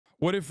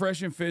What did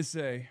Fresh and Fit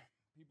say?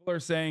 People are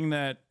saying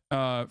that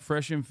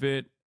Fresh and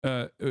Fit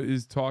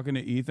is talking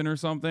to Ethan or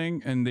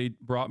something, and they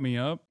brought me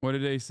up. What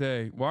did they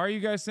say? Why are you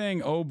guys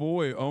saying, oh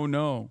boy, oh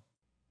no?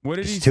 What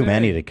did he say? It's too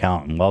many to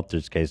count in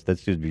Walter's case. That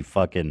should be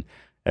fucking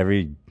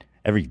every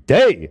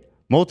day,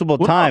 multiple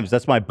times.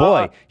 That's my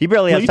boy. He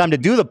barely has time to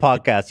do the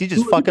podcast. He's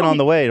just fucking on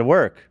the way to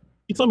work.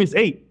 He told me it's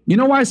 8. You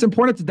know why it's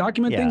important to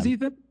document things,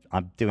 Ethan?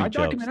 I'm doing I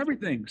jokes. document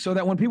everything so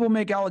that when people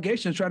make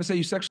allegations, try to say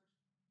you sexually.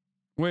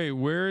 Wait,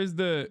 where is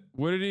the?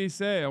 What did he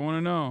say? I want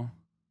to know.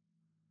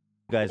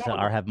 You guys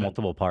have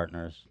multiple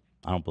partners.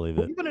 I don't believe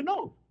it. You're gonna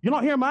know. You're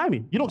not here in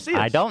Miami. You don't see it.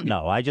 I don't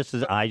know. I just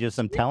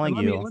am telling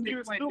you.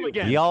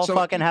 We all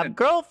fucking have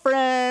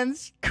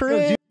girlfriends.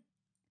 Chris.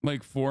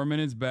 Like 4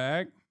 minutes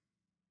back.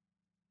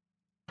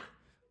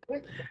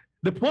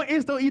 The point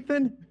is, though,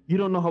 Ethan, you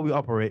don't know how we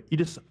operate. You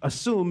just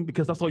assume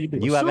because that's all you do.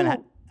 You haven't had.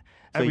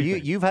 So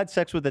everything. you've had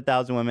sex with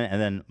 1,000 women,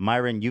 and then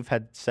Myron, you've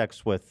had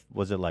sex with,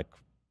 was it like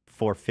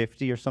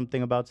 450 or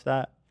something about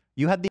that?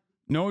 You had the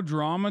No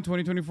drama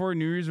 2024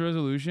 New Year's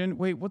resolution.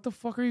 Wait, what the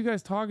fuck are you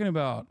guys talking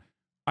about?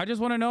 I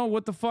just want to know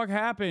what the fuck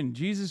happened.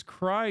 Jesus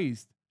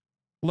Christ.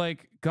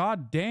 Like,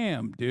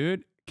 goddamn,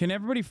 dude. Can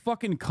everybody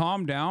fucking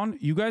calm down?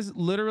 You guys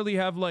literally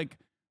have like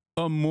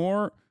a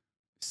more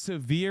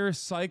severe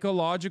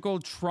psychological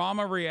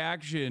trauma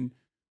reaction,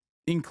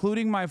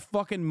 including my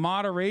fucking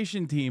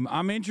moderation team.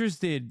 I'm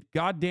interested.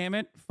 God damn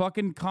it.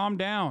 Fucking calm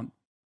down.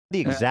 the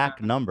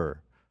exact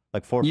number.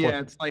 Like four. Yeah,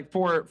 it's like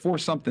four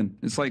something.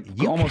 It's like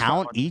You almost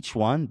count each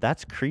one?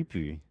 That's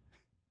creepy.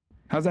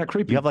 How's that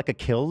creepy? You have like a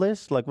kill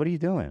list? Like, what are you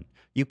doing?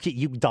 You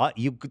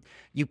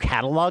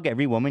catalog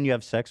every woman you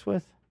have sex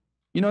with?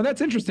 You know,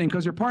 that's interesting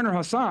because your partner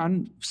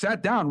Hassan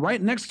sat down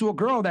right next to a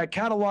girl that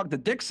cataloged the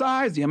dick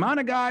size, the amount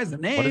of guys, the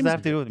names. What does that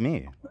have to do with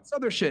me? That's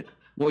other shit.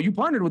 Well, you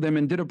partnered with him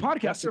and did a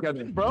podcast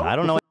together, bro. I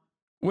don't know.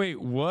 Wait,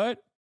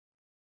 what?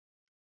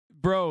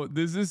 Bro,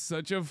 this is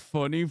such a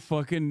funny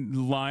fucking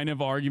line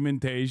of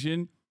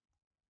argumentation.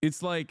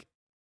 It's like,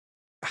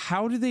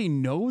 how do they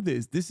know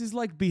this? This is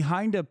like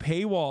behind a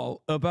paywall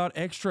about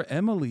Extra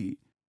Emily.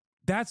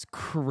 That's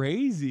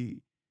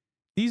crazy.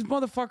 These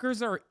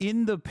motherfuckers are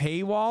in the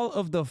paywall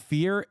of the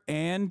Fear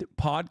and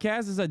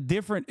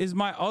podcast. Is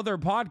my other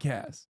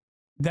podcast.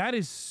 That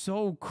is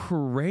so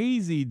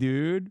crazy,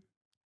 dude.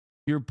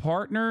 Your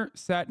partner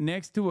sat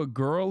next to a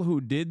girl who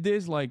did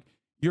this. Like,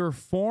 your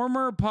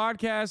former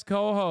podcast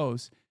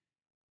co-host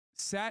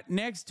sat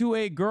next to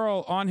a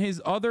girl on his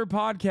other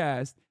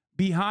podcast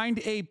behind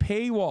a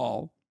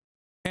paywall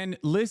and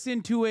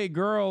listened to a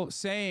girl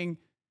saying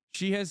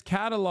she has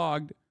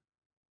cataloged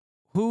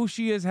who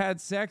she has had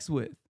sex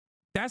with.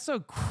 That's a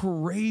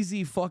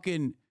crazy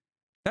thing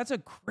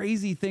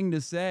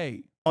to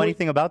say. Know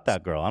anything about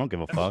that girl? I don't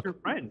give a fuck. Your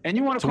friend. And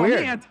you want to It's call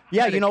weird. me anti-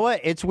 Yeah, you know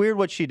what? It's weird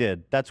what she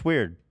did. That's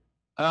weird.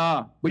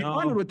 But you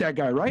partnered with that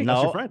guy, right? No.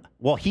 That's your friend.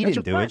 Well, he That's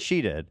didn't your do friend. it.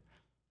 She did.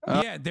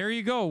 Yeah, there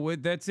you go.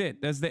 That's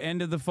it. That's the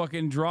end of the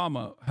fucking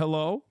drama.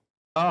 Hello?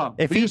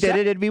 If he did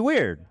it, it'd be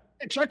weird.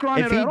 Check her on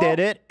If it he at did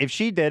all. it, if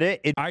she did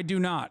it, I do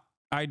not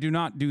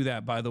do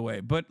that, by the way.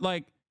 But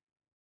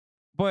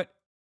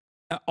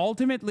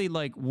ultimately,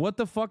 like, what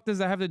the fuck does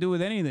that have to do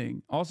with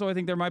anything? Also, I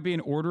think there might be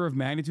an order of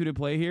magnitude at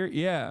play here.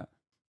 Yeah.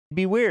 it'd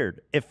be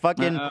weird. If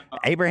fucking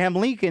Abraham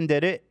Lincoln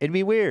did it, it'd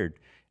be weird.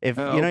 If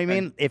you know what I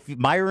mean? If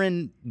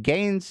Myron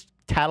Gaines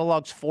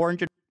catalogs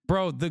 400.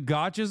 Bro, the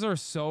gotchas are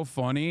so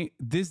funny.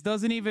 This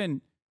doesn't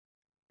even,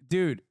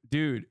 dude,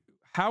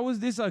 how is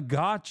this a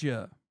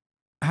gotcha?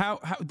 How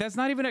that's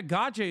not even a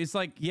gotcha. It's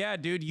like, yeah,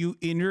 dude, you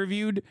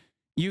interviewed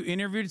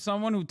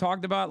someone who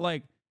talked about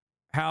like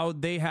how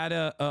they had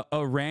a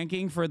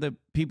ranking for the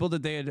people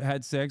that they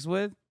had sex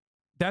with.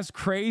 That's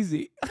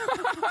crazy.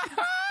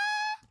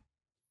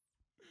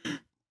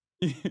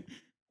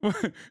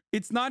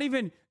 It's not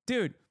even,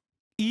 dude,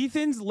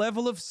 Ethan's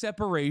level of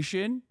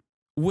separation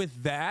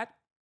with that.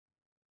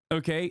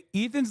 Okay,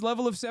 Ethan's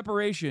level of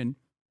separation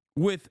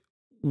with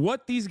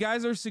what these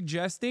guys are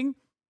suggesting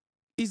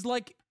is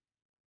like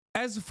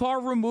as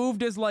far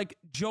removed as like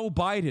Joe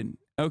Biden,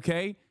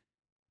 okay?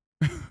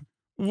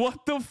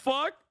 What the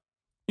fuck?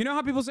 You know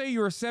how people say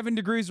you're 7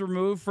 degrees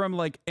removed from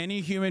like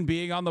any human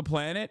being on the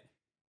planet?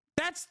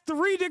 That's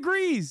 3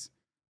 degrees.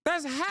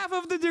 That's half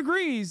of the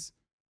degrees.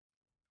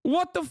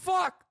 What the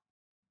fuck?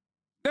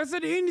 That's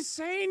an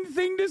insane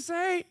thing to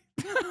say.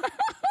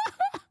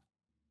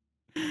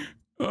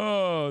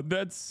 Oh,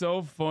 that's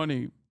so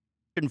funny.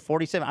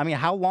 47. I mean,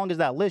 how long is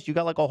that list? You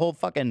got like a whole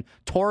fucking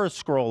Torah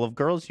scroll of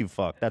girls you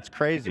fuck. That's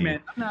crazy. Hey, man,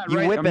 I'm not You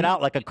right. whip I mean, it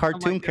out like a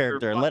cartoon like your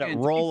character and let it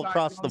fucking roll T-size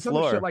across and all the this other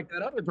floor. shit like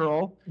that other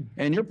girl,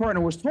 and your partner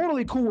was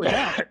totally cool with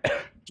that.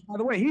 By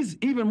the way, he's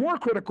even more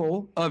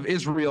critical of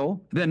Israel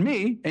than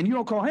me, and you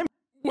don't call him.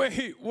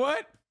 Wait,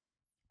 what?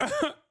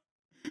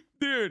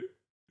 Dude,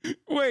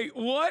 wait,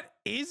 what?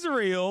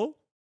 Israel?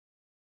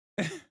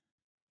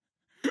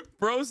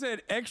 Bro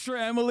said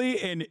Extra Emily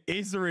and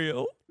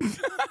Israel.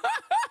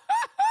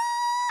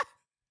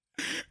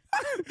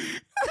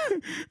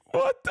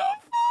 What the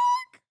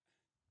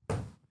fuck?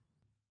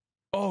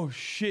 Oh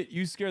shit,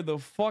 you scared the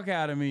fuck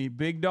out of me,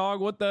 big dog.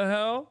 What the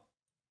hell?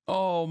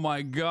 Oh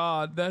my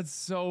God, that's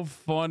so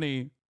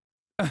funny.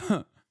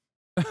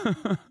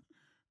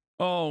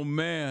 Oh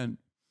man.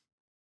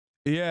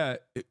 Yeah,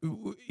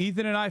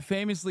 Ethan and I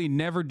famously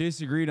never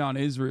disagreed on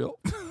Israel.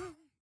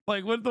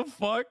 Like, what the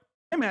fuck?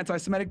 I'm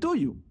anti-Semitic, do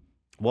you?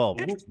 Well,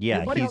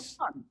 yeah, he's.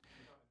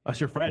 That's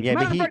your friend. Yeah,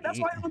 Matter but of fact, that's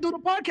why I don't do the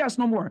podcast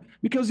no more,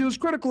 because he was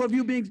critical of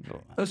you being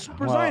a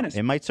super Zionist.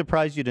 It might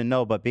surprise you to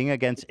know, but being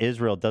against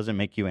Israel doesn't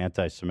make you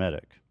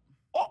anti-Semitic.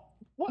 Oh,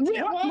 what?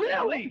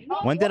 Really?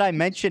 When did I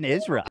mention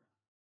Israel?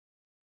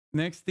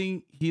 Next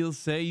thing he'll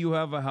say, you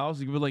have a house.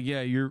 You can be like,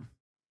 yeah, you're.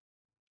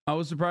 I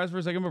was surprised for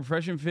a second, but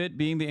Fresh and Fit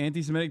being the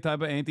anti-Semitic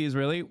type of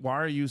anti-Israeli. Why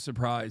are you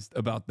surprised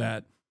about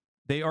that?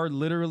 They are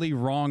literally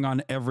wrong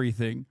on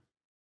everything.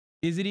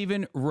 Is it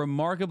even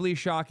remarkably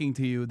shocking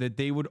to you that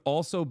they would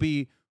also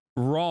be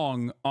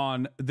wrong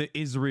on the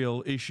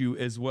Israel issue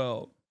as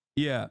well?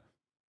 Yeah.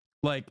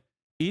 Like,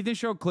 Ethan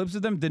showed clips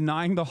of them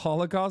denying the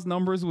Holocaust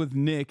numbers with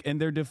Nick,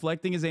 and they're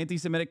deflecting his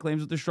anti-Semitic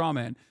claims with the straw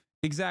man.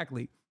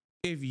 Exactly.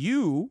 If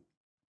you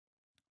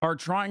are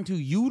trying to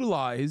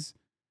utilize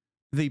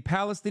the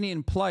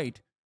Palestinian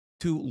plight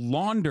to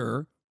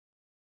launder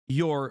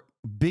your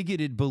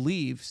bigoted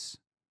beliefs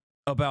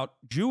about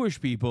Jewish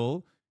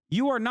people,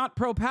 you are not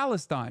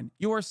pro-Palestine.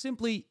 You are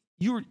simply,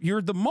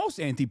 you're the most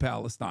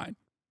anti-Palestine.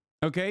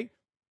 Okay?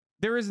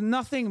 There is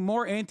nothing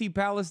more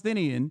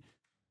anti-Palestinian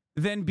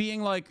than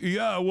being like,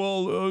 yeah,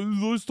 well,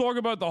 let's talk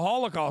about the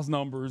Holocaust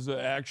numbers,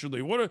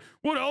 actually. What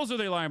else are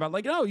they lying about?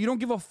 Like, no, you don't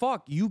give a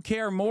fuck. You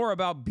care more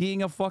about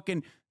being a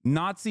fucking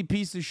Nazi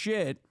piece of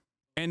shit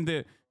and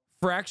the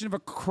fraction of a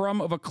crumb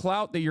of a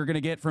clout that you're going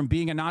to get from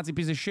being a Nazi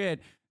piece of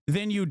shit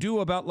than you do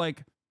about,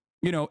 like,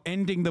 you know,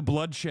 ending the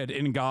bloodshed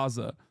in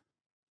Gaza.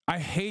 I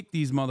hate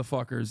these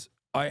motherfuckers.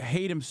 I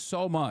hate him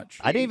so much.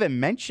 I didn't even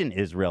mention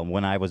Israel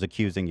when I was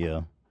accusing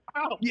you.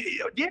 Oh,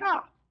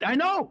 yeah, I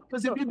know.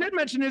 Because if you did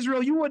mention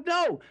Israel, you would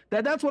know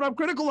that that's what I'm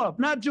critical of,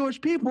 not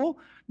Jewish people.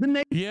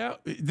 Yeah,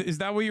 is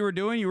that what you were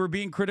doing? You were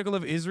being critical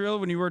of Israel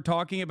when you were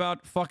talking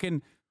about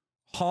fucking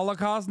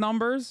Holocaust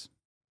numbers?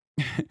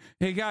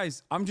 Hey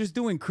guys, I'm just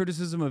doing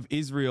criticism of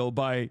Israel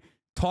by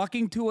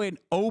talking to an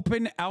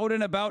open, out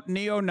and about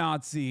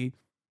neo-Nazi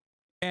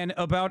and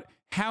about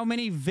how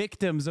many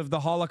victims of the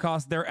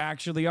Holocaust there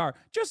actually are.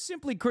 Just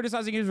simply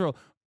criticizing Israel.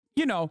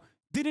 You know,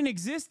 didn't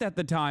exist at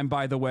the time,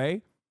 by the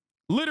way.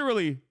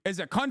 Literally, as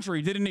a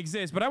country, didn't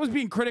exist, but I was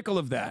being critical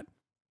of that.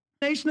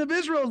 Nation of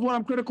Israel is what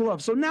I'm critical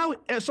of. So now,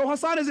 so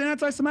Hasan is an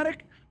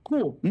anti-Semitic?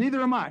 Cool,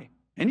 neither am I.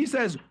 And he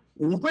says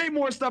way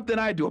more stuff than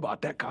I do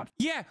about that conflict.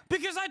 Yeah,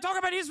 because I talk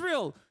about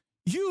Israel.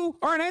 You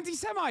are an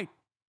anti-Semite.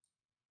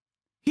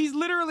 He's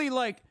literally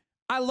like,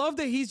 I love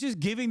that he's just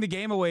giving the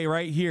game away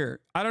right here.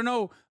 I don't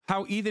know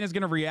how Ethan is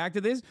going to react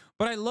to this,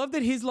 but I love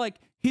that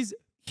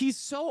he's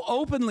so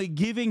openly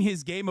giving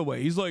his game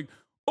away. He's like,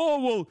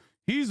 oh, well,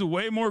 he's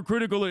way more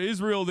critical of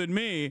Israel than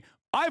me.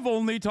 I've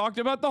only talked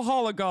about the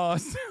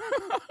Holocaust.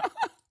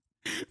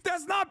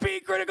 That's not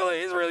being critical of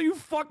Israel, you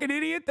fucking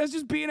idiot. That's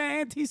just being an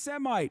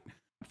anti-Semite.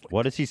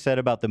 What has he said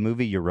about the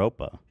movie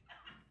Europa?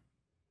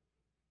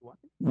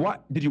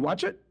 What? Did you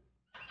watch it?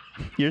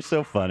 You're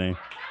so funny.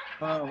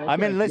 Okay. I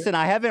mean, listen,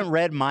 I haven't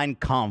read Mein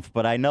Kampf,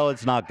 but I know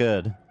it's not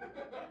good.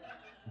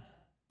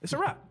 It's a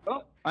wrap.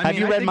 Well, Have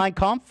you read Mein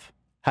Kampf?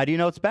 How do you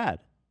know it's bad?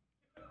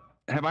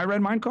 Have I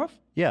read Mein Kampf?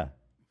 Yeah.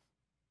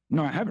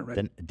 No, I haven't read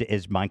it. Then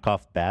is Mein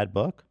Kampf bad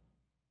book?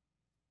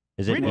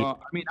 Is it? Well,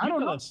 I mean, I don't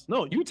know.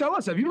 No, You tell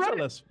us. Have you read tell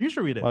it? us. You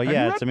should read it. Well, Have you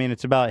yeah. read I mean,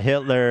 it's about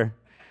Hitler.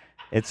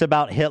 It's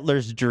about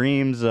Hitler's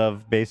dreams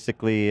of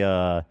basically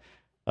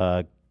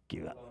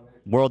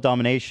world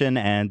domination,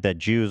 and that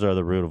Jews are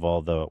the root of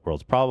all the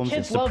world's problems.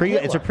 Kids It's love it's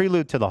a Hitler.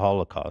 prelude to the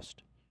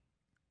Holocaust.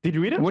 Did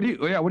you read it? What do you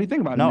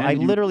think about No, it? man? I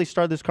Did you- literally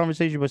started this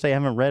conversation by saying I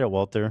haven't read it,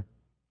 Walter.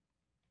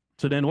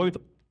 So then what are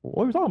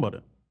we talking about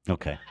it?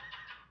 Okay.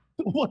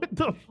 What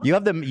the?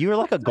 You're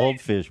like a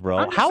goldfish, bro.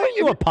 I'm just How are saying,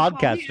 you a if you call me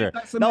podcaster?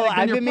 anti-Semitic, No, then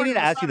I've your been meaning to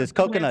partner ask you this. is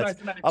also Coconuts.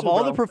 anti-Semitic Of too, all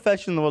bro. the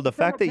professions in the world, the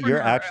fact that you're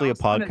partner, actually a our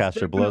son is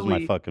podcaster blows my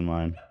definitely- fucking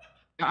mind.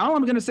 All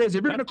I'm going to say is,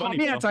 if you're going to That's call funny,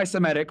 me bro.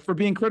 anti-Semitic for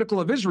being critical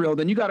of Israel,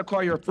 then you got to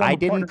call your former I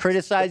didn't partner-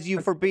 criticize you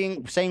for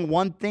saying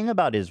one thing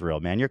about Israel,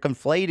 man. You're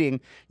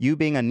conflating you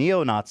being a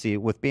neo-Nazi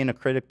with being a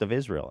critic of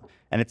Israel,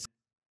 and it's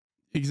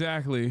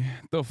Exactly.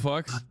 The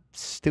fuck?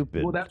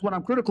 stupid. Well, that's what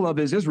I'm critical of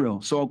is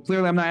Israel. So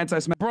clearly, I'm not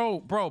anti-Semitic.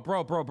 Bro.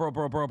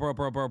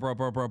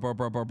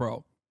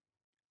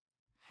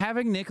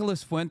 Having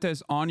Nicholas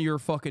Fuentes on your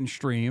fucking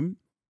stream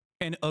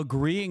and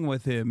agreeing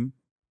with him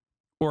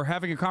or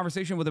having a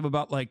conversation with him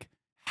about like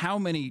how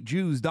many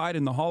Jews died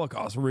in the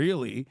Holocaust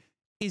really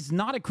is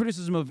not a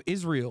criticism of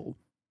Israel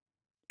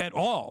at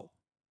all.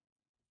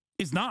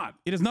 It's not.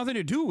 It has nothing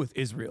to do with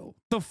Israel.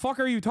 The fuck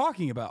are you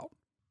talking about?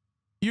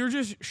 You're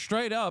just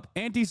straight up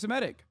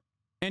anti-Semitic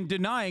and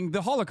denying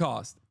the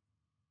Holocaust.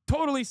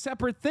 Totally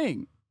separate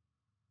thing.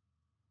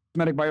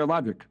 By your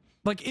logic.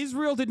 Like,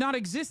 Israel did not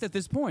exist at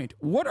this point.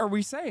 What are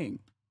we saying?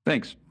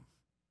 Thanks.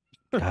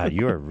 God,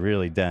 you are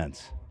really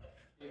dense.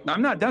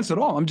 I'm not dense at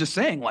all. I'm just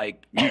saying,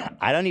 like,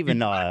 I don't even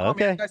know. call me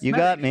Okay, you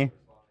got me.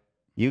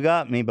 You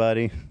got me,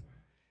 buddy.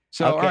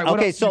 So Okay, all right, what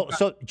okay. else So you got?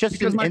 so just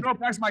Because my girl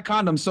packs my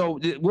condom, so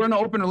we're in an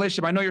open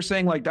relationship. I know you're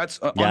saying like that's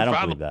yeah, I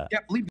don't believe that. Yeah,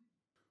 believe.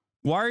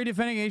 Why are you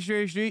defending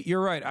H3H3?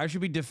 You're right. I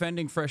should be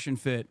defending Fresh and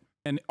Fit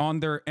and on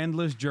their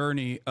endless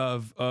journey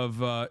of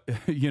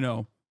you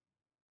know,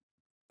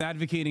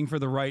 advocating for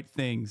the right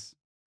things.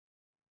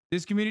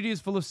 This community is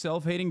full of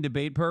self-hating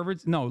debate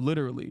perverts. No,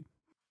 literally.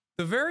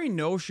 The very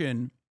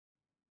notion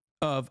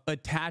of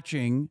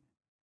attaching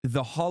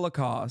the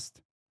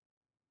Holocaust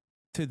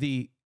to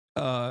the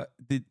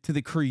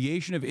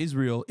creation of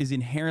Israel is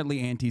inherently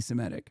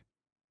anti-Semitic.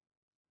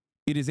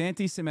 It is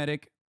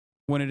anti-Semitic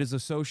when it is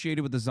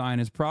associated with the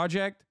Zionist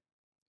project,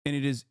 and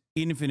it is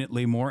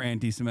infinitely more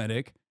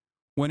anti-Semitic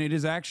when it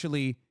is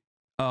actually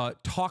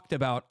talked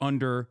about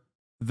under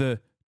the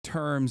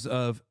terms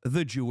of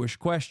the Jewish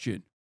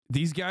question.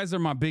 These guys are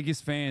my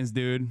biggest fans,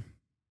 dude.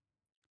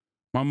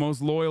 My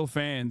most loyal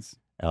fans.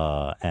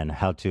 And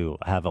how to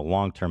have a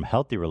long-term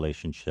healthy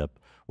relationship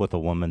with a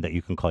woman that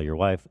you can call your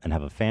wife and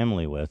have a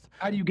family with.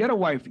 How do you get a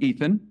wife,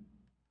 Ethan?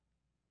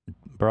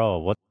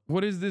 Bro,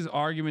 what is this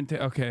argument?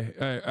 Okay,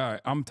 all right.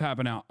 I'm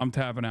tapping out. I'm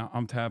tapping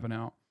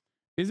out.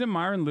 Isn't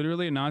Myron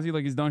literally a Nazi?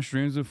 Like he's done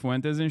streams with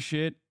Fuentes and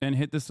shit and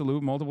hit the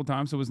salute multiple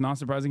times, so it's not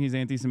surprising he's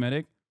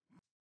anti-Semitic?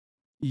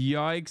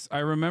 Yikes. I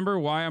remember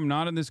why I'm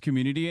not in this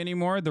community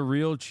anymore. The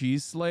real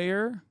cheese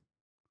slayer.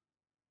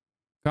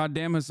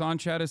 Goddamn, Hassan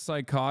chat is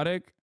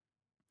psychotic.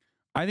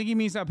 I think he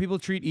means how people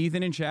treat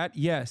Ethan in chat.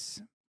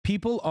 Yes.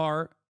 People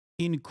are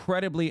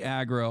incredibly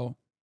aggro.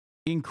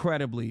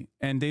 Incredibly.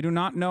 And they do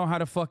not know how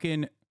to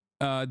fucking,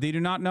 they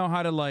do not know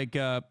how to like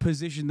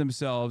position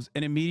themselves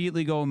and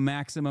immediately go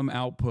maximum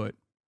output.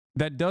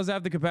 That does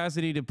have the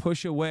capacity to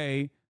push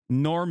away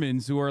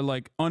Normans who are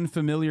like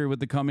unfamiliar with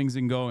the comings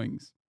and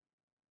goings.